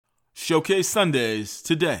Showcase Sundays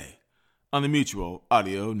today on the Mutual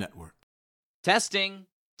Audio Network. Testing.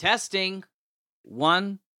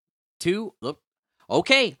 1, 2, look.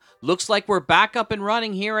 Okay, looks like we're back up and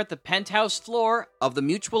running here at the penthouse floor of the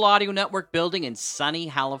Mutual Audio Network building in sunny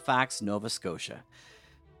Halifax, Nova Scotia.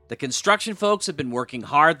 The construction folks have been working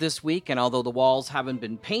hard this week, and although the walls haven't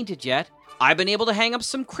been painted yet, I've been able to hang up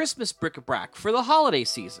some Christmas bric-a-brac for the holiday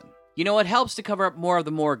season. You know, it helps to cover up more of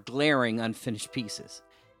the more glaring unfinished pieces.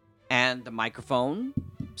 And the microphone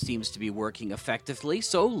seems to be working effectively,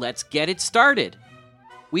 so let's get it started.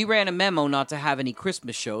 We ran a memo not to have any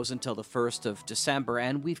Christmas shows until the 1st of December,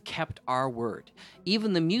 and we've kept our word.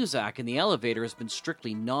 Even the Muzak in the elevator has been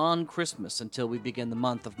strictly non-Christmas until we begin the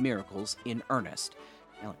month of miracles in earnest.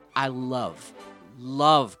 Now, I love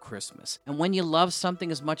Christmas. And when you love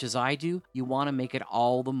something as much as I do, you want to make it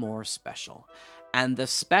all the more special. And the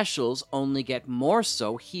specials only get more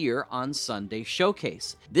so here on Sunday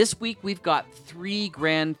Showcase. This week, we've got 3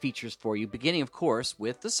 grand features for you, beginning, of course,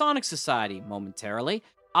 with the Sonic Society momentarily.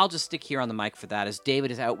 I'll just stick here on the mic for that, as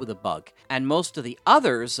David is out with a bug. And most of the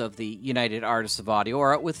others of the United Artists of Audio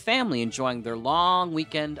are out with family, enjoying their long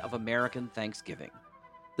weekend of American Thanksgiving.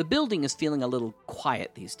 The building is feeling a little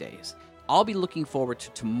quiet these days. I'll be looking forward to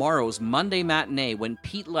tomorrow's Monday matinee when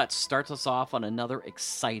Pete Lutz starts us off on another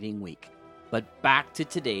exciting week. But back to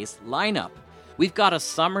today's lineup. We've got a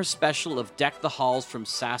summer special of Deck the Halls from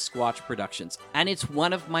Sasquatch Productions, and it's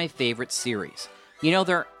one of my favorite series. You know,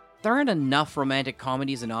 there aren't enough romantic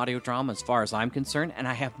comedies and audio drama as far as I'm concerned, and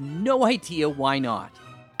I have no idea why not.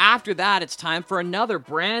 After that, it's time for another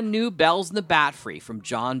brand new Bells in the Bat Free from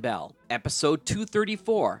John Bell, episode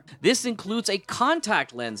 234. This includes a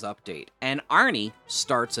contact lens update, and Arnie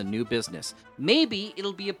starts a new business. Maybe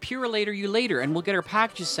it'll be a Purolator you later, and we'll get our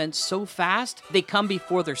packages sent so fast, they come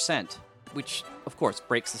before they're sent. Which, of course,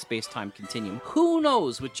 breaks the space-time continuum. Who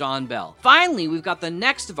knows with John Bell? Finally, we've got the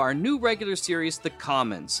next of our new regular series, The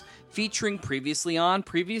Commons, featuring Previously On,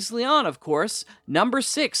 of course, number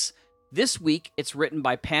 6. This week, it's written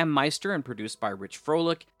by Pam Meister and produced by Rich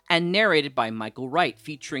Froelich, and narrated by Michael Wright,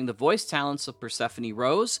 featuring the voice talents of Persephone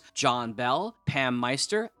Rose, John Bell, Pam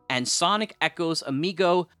Meister, and Sonic Echo's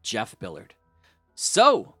amigo, Jeff Billard.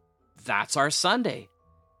 So, that's our Sunday.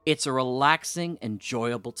 It's a relaxing,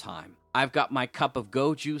 enjoyable time. I've got my cup of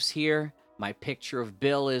Go Juice here. My picture of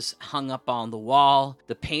Bill is hung up on the wall.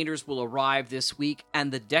 The painters will arrive this week,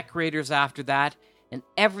 and the decorators after that, and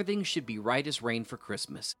everything should be right as rain for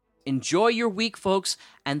Christmas. Enjoy your week, folks,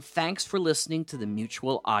 and thanks for listening to the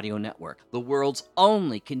Mutual Audio Network, the world's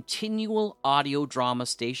only continual audio drama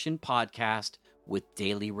station podcast with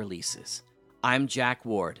daily releases. I'm Jack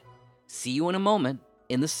Ward. See you in a moment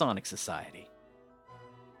in the Sonic Society.